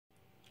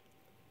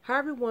Hi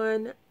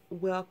everyone,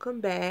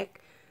 welcome back.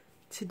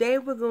 Today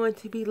we're going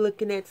to be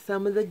looking at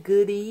some of the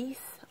goodies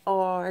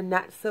or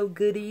not so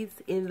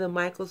goodies in the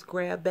Michaels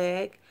grab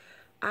bag.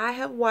 I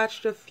have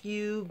watched a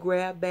few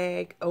grab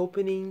bag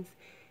openings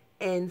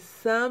and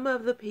some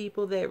of the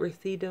people that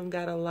received them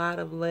got a lot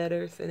of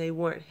letters and they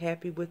weren't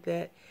happy with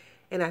that,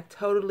 and I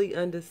totally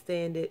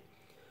understand it.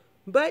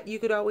 But you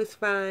could always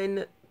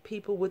find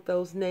people with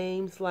those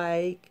names.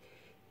 Like,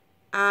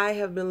 I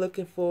have been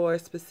looking for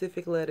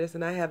specific letters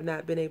and I have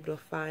not been able to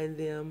find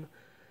them.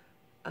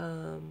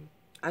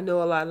 I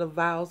know a lot of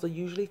vowels are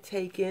usually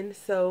taken,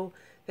 so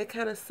that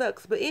kind of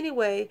sucks. But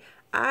anyway,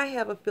 I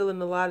have a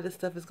feeling a lot of this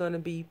stuff is going to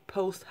be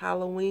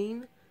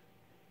post-Halloween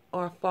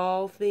or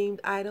fall-themed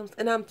items,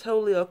 and I'm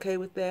totally okay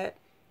with that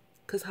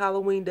because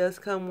Halloween does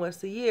come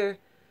once a year.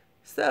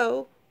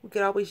 So we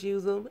can always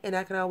use them, and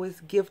I can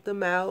always gift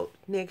them out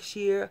next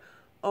year,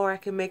 or I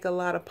can make a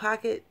lot of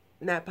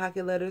not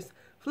pocket letters,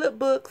 flip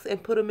books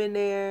and put them in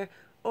there,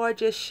 or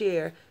just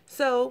share.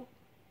 So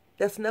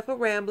that's enough of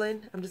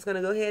rambling. I'm just going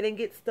to go ahead and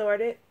get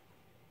started.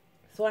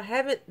 So I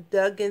haven't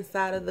dug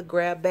inside of the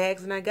grab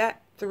bags, and I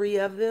got 3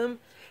 of them.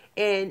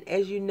 And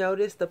as you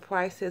notice, the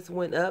price has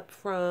went up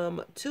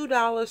from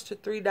 $2 to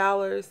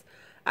 $3.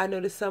 I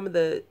noticed some of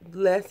the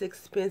less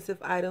expensive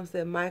items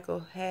that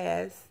Michael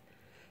has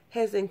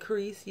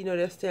increased. You know,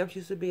 their stamps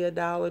used to be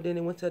 $1, then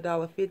it went to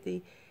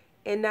 $1.50,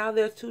 and now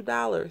they're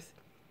 $2.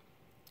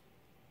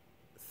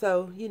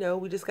 So, you know,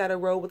 we just got to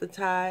roll with the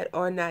tide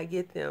or not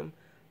get them.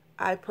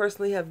 I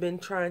personally have been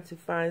trying to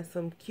find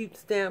some cute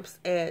stamps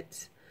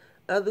at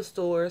other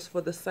stores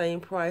for the same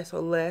price or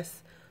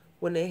less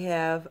when they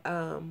have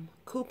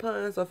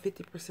coupons or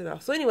 50%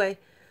 off. So anyway,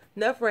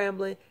 enough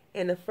rambling.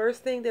 And the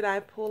first thing that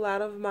I pull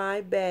out of my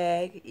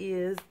bag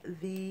is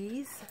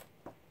these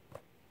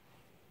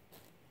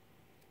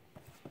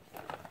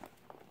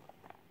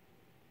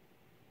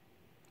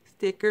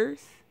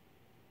stickers.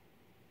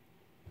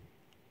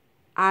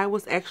 I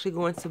was actually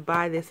going to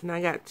buy this, and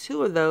I got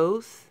 2 of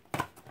those.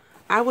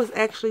 I was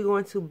actually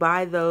going to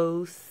buy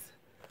those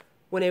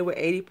when they were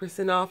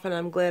 80% off, and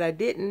I'm glad I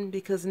didn't,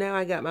 because now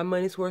I got my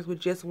money's worth with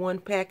just one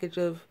package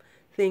of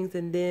things.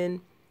 And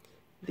then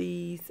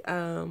these,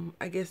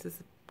 I guess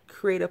it's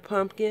Create a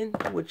Pumpkin,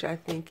 which I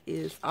think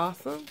is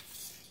awesome.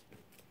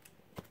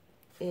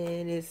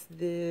 And it's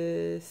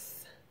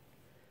this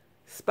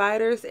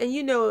spiders, and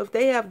you know, if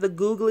they have the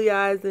googly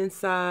eyes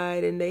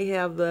inside and they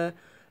have the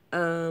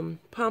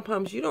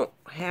pom-poms, you don't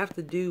have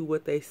to do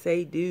what they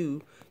say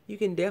do. You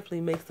can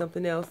definitely make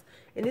something else,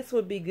 and this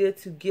would be good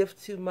to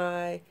gift to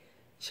my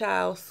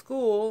child's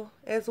school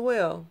as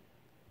well.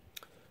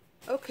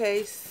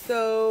 Okay,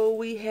 so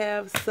we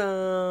have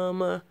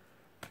some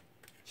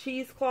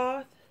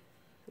cheesecloth,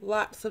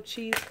 lots of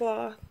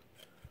cheesecloth.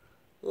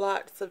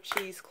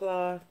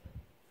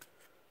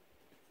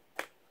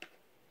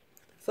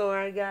 So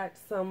I got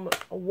some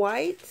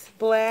white,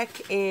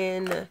 black,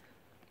 and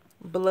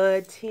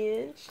blood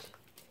tinged.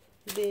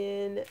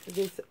 Then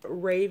this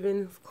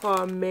Raven's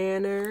Claw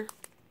Manor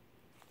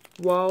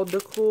wall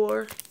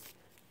decor,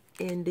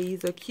 and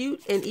these are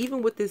cute. And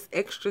even with this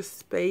extra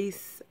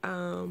space,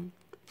 you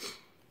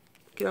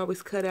can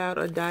always cut out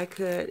or die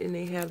cut, and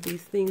they have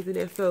these things in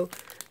there. So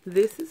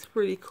this is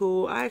pretty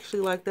cool. I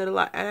actually like that a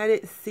lot, and I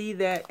didn't see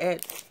that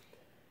at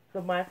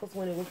the Michaels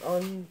when it was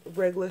on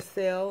regular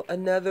sale.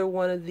 Another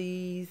one of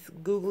these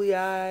googly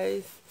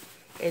eyes,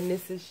 and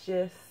this is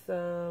just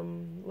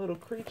some little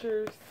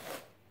creatures.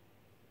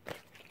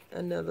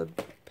 Another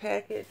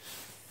package.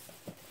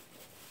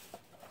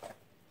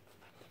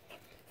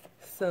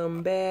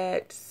 Some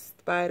bats,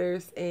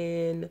 spiders,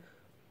 and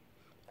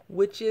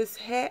witches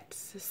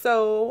hats.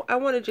 So I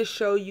want to just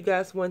show you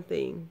guys one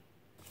thing.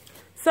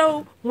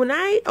 So when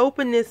I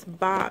opened this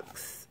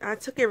box, I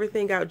took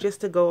everything out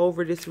just to go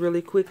over this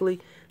really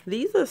quickly.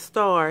 These are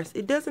stars.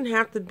 It doesn't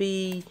have to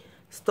be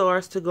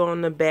stars to go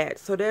on the bat,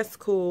 so that's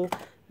cool.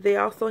 They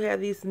also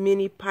have these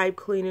mini pipe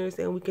cleaners,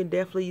 and we can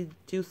definitely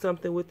do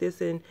something with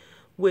this. And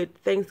with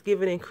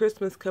Thanksgiving and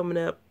Christmas coming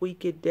up, we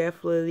could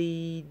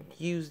definitely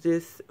use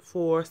this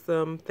for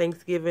some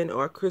Thanksgiving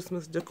or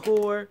Christmas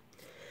decor.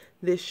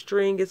 This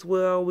string as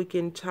well, we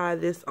can tie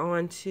this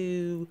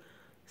onto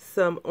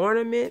some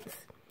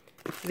ornaments.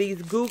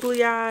 These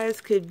googly eyes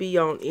could be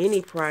on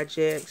any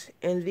project,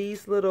 and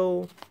these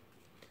little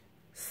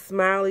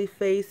smiley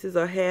faces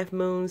or half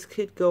moons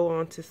could go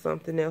on to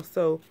something else.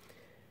 So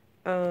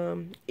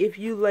if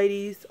you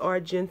ladies or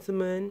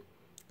gentlemen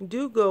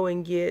do go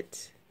and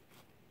get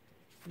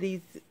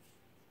these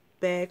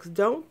bags,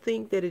 don't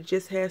think that it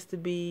just has to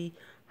be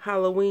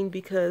Halloween,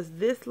 because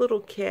this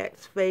little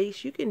cat's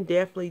face, you can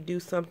definitely do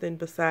something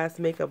besides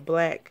make a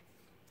black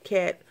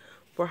cat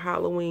for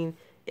Halloween.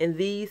 And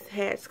these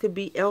hats could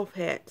be elf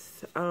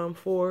hats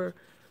for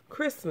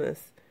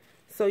Christmas.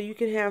 So you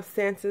can have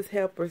Santa's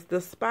helpers.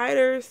 The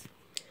spiders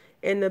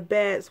and the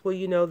bats, well,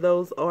 you know,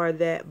 those are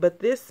that. But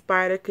this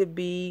spider could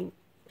be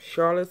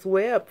Charlotte's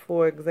Web,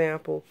 for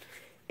example.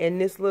 And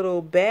this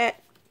little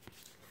bat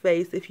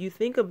face, if you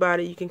think about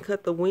it, you can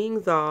cut the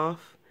wings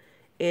off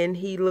and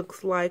he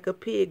looks like a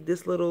pig.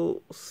 This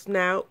little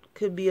snout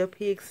could be a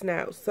pig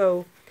snout.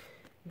 So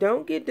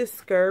don't get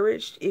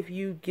discouraged if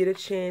you get a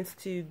chance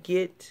to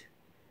get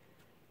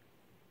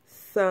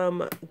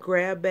some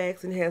grab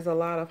bags and has a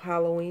lot of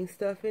Halloween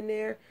stuff in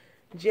there.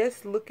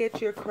 Just look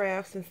at your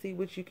crafts and see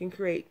what you can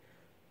create.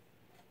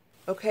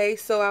 Okay,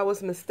 so I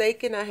was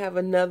mistaken. I have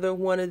another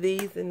one of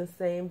these in the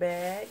same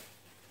bag.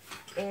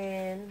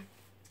 And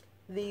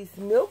these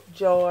milk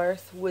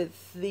jars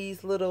with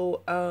these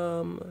little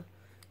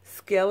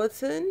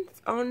skeletons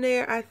on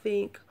there, I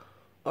think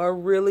are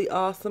really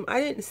awesome. I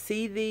didn't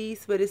see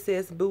these, but it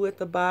says Boo at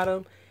the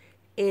bottom.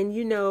 And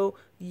you know,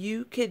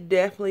 you could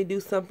definitely do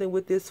something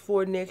with this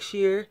for next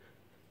year.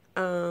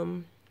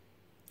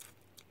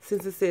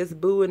 Since it says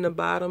Boo in the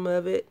bottom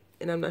of it,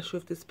 and I'm not sure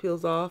if this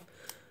peels off,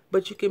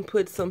 but you can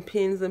put some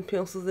pens and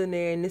pencils in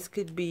there, and this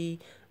could be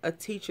a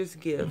teacher's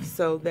gift.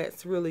 So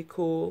that's really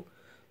cool.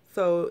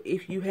 So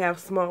if you have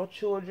small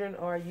children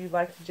or you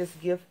like to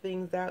just give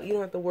things out, you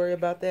don't have to worry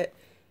about that.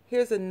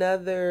 Here's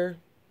another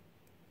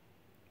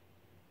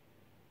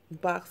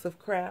box of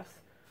crafts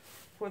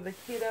for the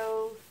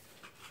kiddos.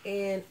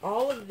 And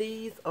all of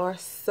these are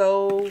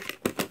so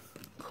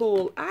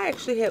cool. I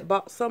actually had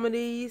bought some of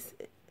these,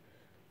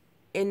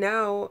 and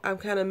now I'm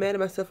kind of mad at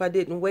myself I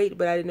didn't wait,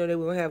 but I didn't know they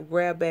were going to have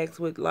grab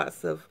bags with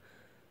lots of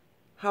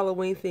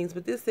Halloween things.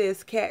 But this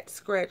says Cat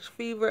Scratch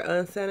Fever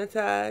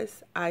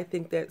Unsanitized. I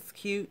think that's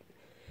cute.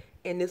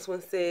 And this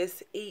one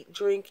says Eat,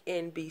 Drink,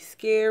 and Be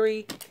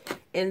Scary.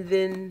 And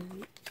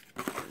then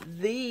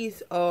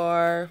these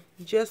are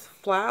just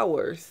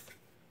flowers.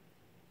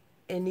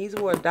 And these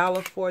were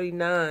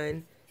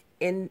 $1.49.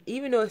 And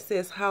even though it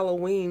says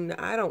Halloween,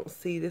 I don't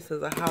see this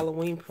as a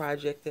Halloween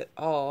project at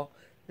all.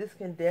 This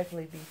can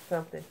definitely be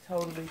something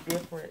totally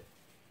different.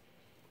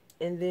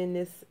 And then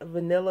this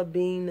vanilla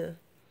bean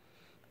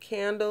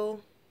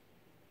candle,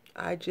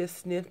 I just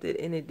sniffed it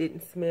and it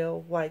didn't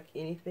smell like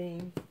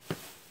anything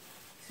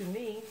to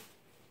me.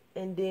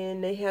 And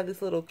then they have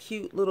this little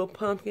cute little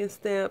pumpkin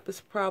stamp.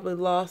 It's probably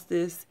lost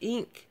its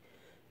ink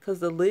because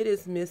the lid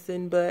is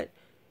missing, but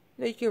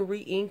you know, you can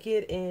re-ink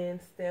it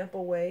and stamp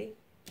away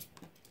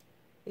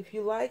if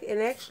you like.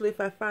 And actually, if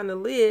I find a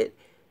lid,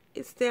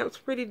 it stamps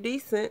pretty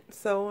decent,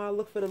 so I'll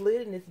look for the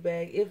lid in this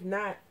bag. If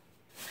not,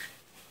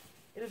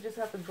 it'll just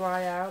have to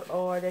dry out,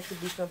 or that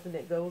could be something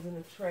that goes in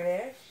the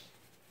trash.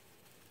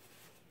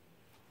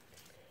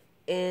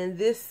 And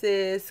this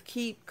says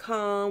Keep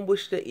Calm,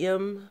 which the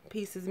M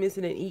piece is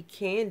missing, and Eat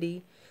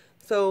Candy.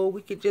 So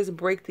we could just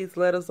break these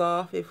letters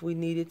off if we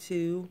needed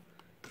to.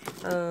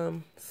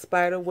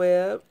 Spider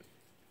web.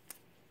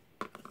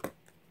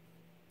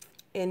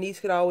 And these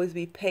could always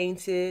be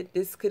painted.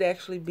 This could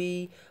actually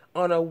be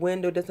on a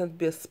window. It doesn't have to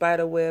be a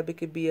spider web. It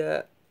could be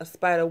a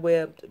spider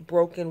webbed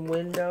broken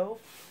window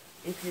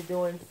if you're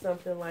doing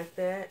something like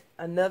that.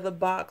 Another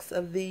box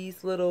of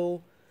these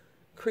little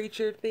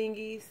creature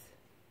thingies.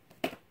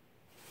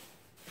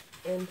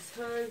 And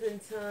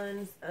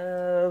tons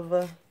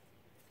of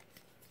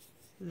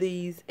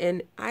these.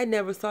 And I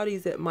never saw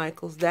these at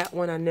Michael's. That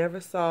one I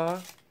never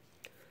saw.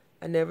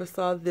 I never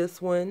saw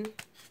this one.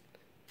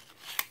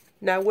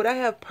 Now, would I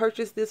have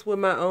purchased this with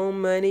my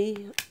own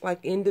money,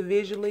 like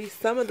individually?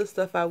 Some of the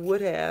stuff I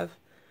would have,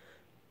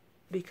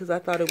 because I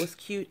thought it was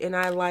cute, and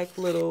I like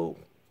little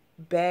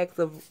bags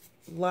of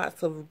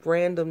lots of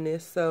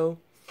randomness. So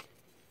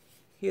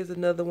here's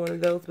another one of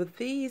those. But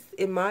these,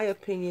 in my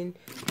opinion,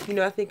 you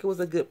know, I think it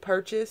was a good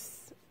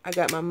purchase. I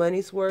got my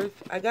money's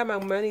worth. I got my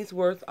money's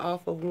worth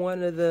off of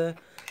one of the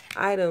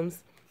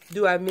items.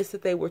 Do I miss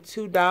that they were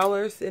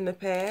 $2 in the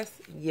past?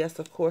 Yes,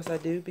 of course I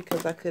do,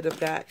 because I could have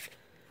got,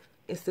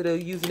 instead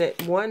of using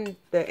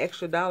the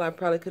extra $1, I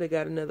probably could have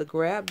got another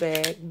grab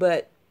bag.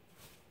 But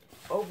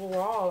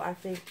overall, I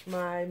think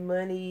my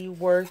money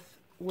worth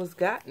was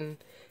gotten.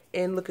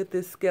 And look at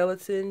this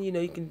skeleton. You know,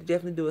 you can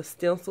definitely do a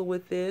stencil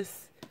with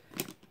this.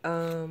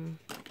 Could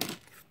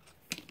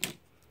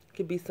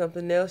be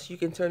something else. You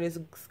can turn this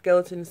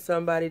skeleton into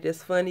somebody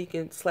that's funny. You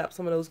can slap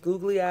some of those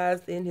googly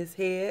eyes in his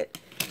head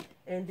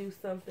and do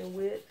something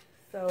with.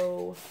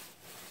 So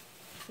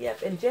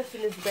yep, and just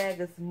in this bag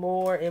is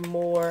more and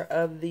more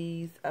of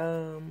these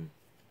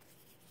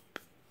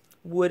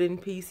wooden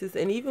pieces.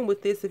 And even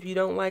with this, if you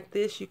don't like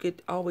this, you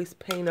could always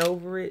paint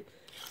over it,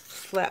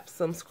 slap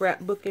some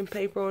scrapbooking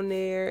paper on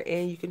there,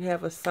 and you can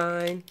have a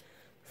sign.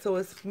 So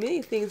it's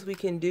many things we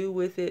can do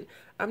with it.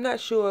 I'm not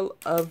sure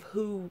of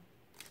who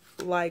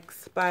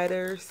likes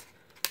spiders,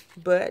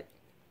 but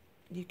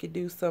you could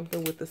do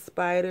something with the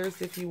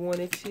spiders if you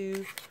wanted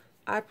to.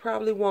 I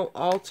probably won't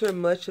alter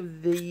much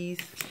of these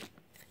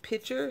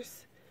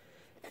pictures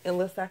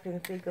unless I can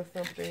think of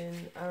something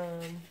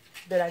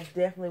that I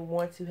definitely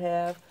want to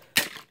have.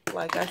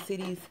 Like I see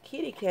these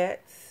kitty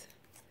cats,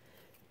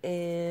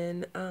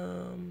 and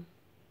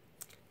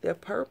they're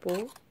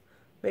purple.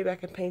 Maybe I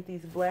can paint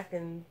these black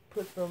and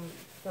put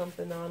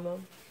something on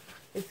them.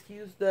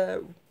 Excuse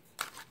the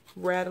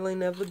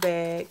rattling of the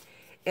bag.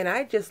 And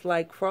I just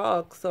like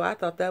frogs, so I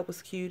thought that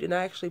was cute. And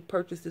I actually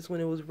purchased this when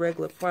it was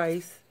regular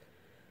price,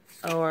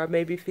 or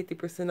maybe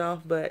 50%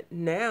 off. But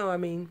now, I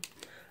mean,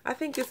 I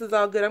think this is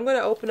all good. I'm going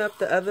to open up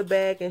the other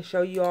bag and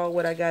show you all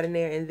what I got in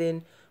there, and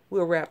then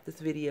we'll wrap this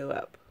video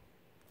up.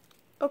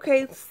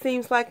 Okay,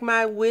 seems like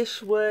my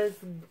wish was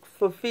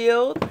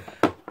fulfilled.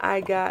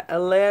 I got a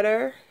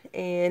letter,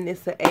 and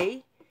it's an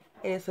A,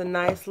 and it's a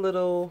nice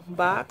little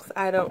box.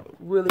 I don't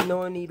really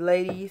know any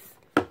ladies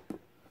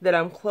that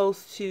I'm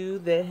close to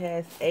that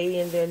has A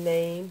in their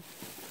name.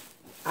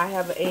 I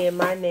have an A in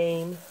my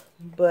name,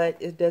 but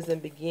it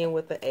doesn't begin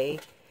with an A.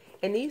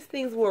 And these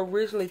things were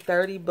originally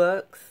 30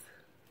 bucks.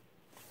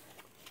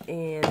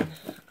 And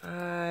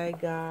I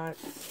got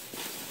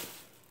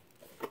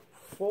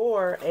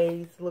 4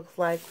 A's, looks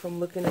like, from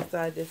looking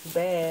inside this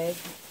bag.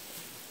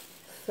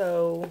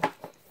 So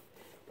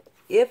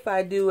if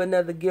I do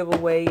another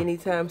giveaway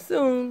anytime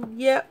soon,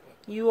 yep,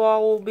 you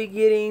all will be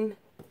getting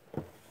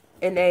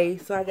an A.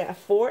 So I got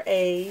 4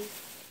 A's.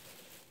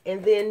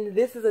 And then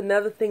this is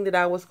another thing that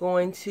I was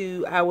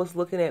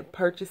looking at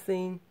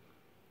purchasing,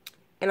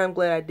 and I'm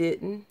glad I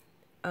didn't.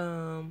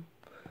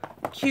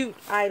 Cute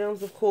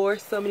items, of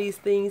course. Some of these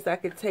things I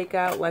could take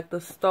out, like the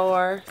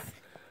stars.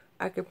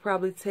 I could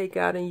probably take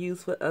out and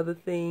use for other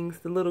things.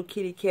 The little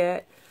kitty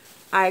cat.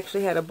 I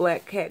actually had a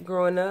black cat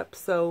growing up,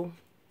 so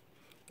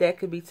that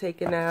could be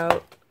taken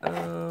out.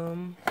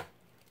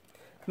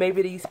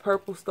 Maybe these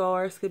purple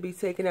stars could be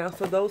taken out.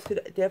 So those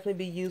could definitely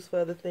be used for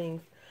other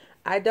things.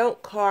 I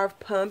don't carve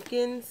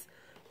pumpkins,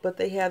 but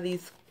they have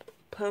these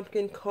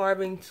pumpkin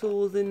carving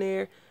tools in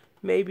there.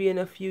 Maybe in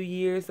a few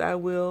years I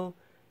will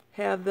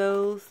have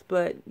those,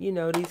 but you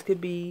know, these could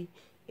be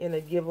in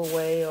a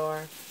giveaway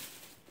or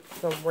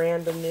some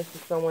randomness.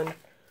 If someone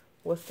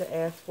was to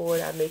ask for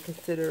it, I may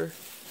consider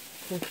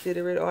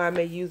it, or I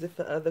may use it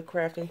for other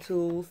crafting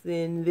tools.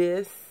 Then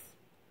this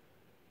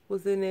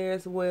was in there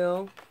as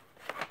well.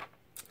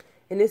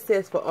 And it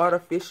says for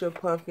artificial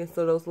pumpkins,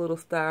 so those little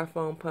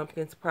styrofoam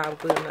pumpkins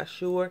probably, I'm not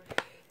sure.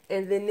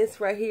 And then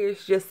this right here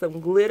is just some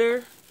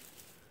glitter.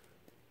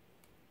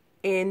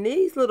 And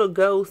these little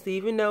ghosts,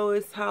 even though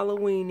it's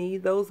Halloween-y,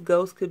 those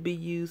ghosts could be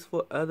used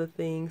for other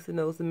things. And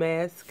those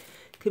masks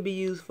could be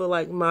used for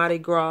like Mardi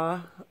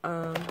Gras,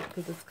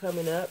 because it's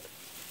coming up.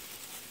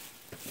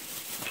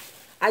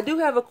 I do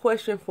have a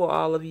question for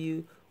all of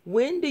you.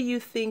 When do you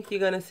think you're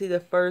going to see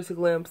the first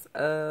glimpse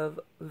of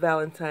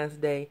Valentine's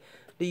Day?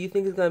 Do you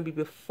think it's going to be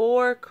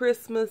before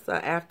Christmas or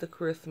after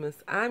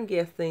Christmas? I'm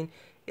guessing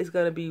it's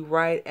going to be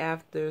right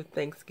after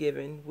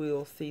Thanksgiving.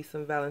 We'll see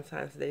some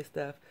Valentine's Day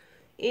stuff.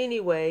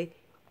 Anyway,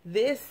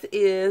 this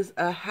is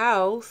a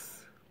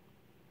house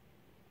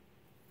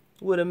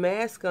with a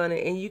mask on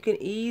it, and you can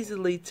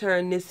easily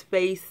turn this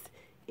face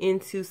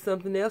into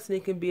something else, and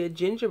it can be a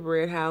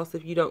gingerbread house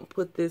if you don't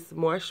put this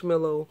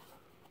marshmallow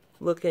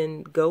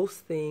looking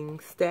ghost thing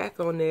stack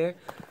on there.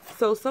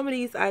 So some of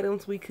these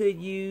items we could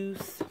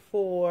use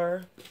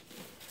for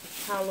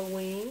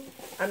Halloween.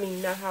 I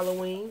mean, not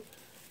Halloween.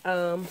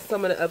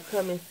 Some of the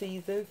upcoming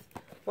seasons.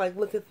 Like,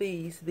 look at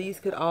these.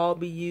 These could all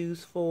be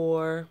used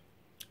for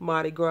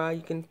Mardi Gras.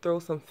 You can throw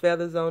some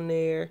feathers on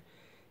there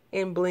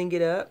and bling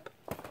it up.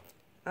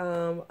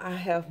 I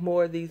have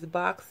more of these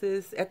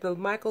boxes. At the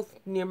Michael's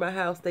near my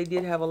house, they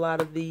did have a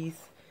lot of these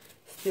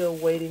still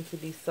waiting to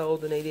be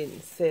sold, and they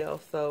didn't sell.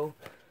 So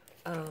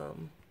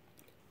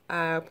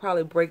I'll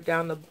probably break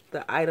down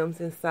the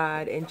items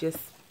inside and just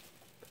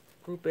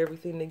group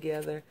everything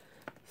together.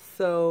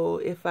 So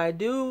if I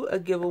do a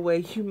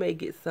giveaway, you may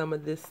get some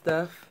of this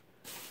stuff.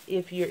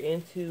 If you're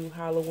into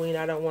Halloween,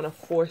 I don't want to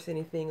force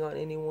anything on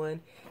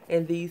anyone.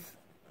 And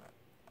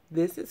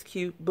this is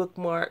cute,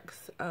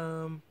 bookmarks.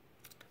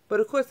 But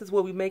of course, it's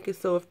what we make it.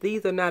 So if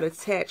these are not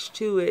attached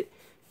to it,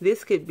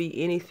 this could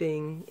be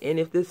anything. And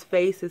if this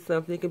face is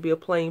something, it could be a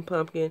plain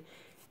pumpkin,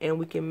 and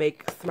we can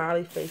make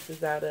smiley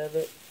faces out of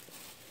it.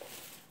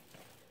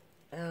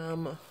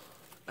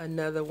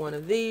 Another one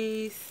of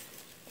these.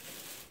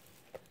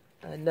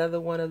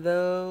 Another one of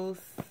those.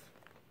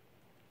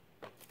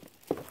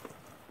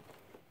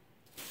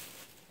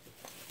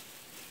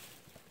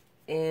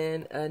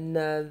 And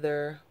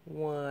another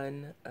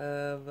one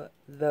of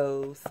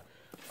those.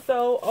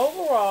 So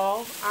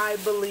overall, I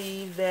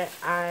believe that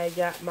I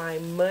got my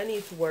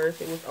money's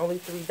worth. It was only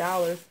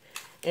 $3.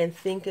 And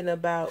thinking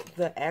about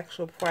the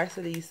actual price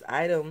of these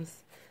items,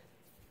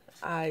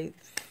 I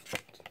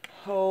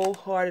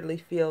wholeheartedly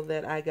feel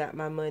that I got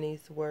my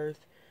money's worth.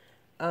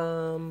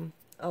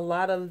 A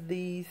lot of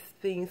these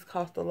things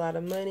cost a lot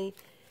of money,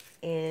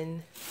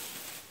 and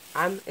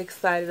I'm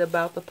excited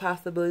about the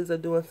possibilities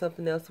of doing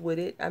something else with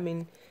it. I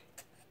mean,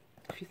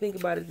 if you think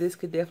about it, this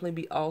could definitely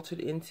be altered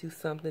into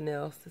something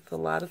else. It's a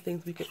lot of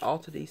things we could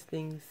alter these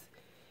things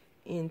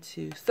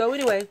into. So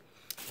anyway,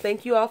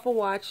 thank you all for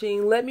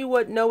watching. Let me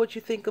know what you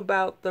think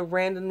about the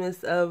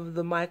randomness of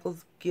the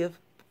Michael's gift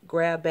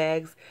grab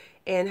bags,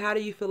 and how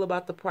do you feel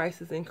about the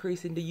prices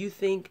increasing? Do you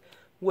think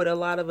with a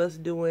lot of us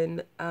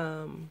doing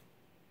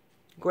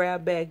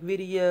grab bag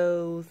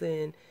videos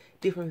and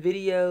different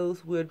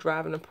videos, we're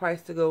driving the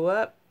price to go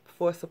up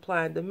for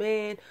supply and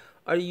demand?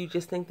 Or do you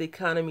just think the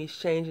economy is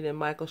changing and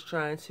Michael's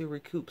trying to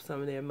recoup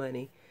some of their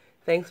money?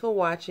 Thanks for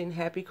watching.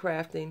 Happy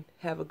crafting.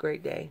 Have a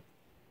great day.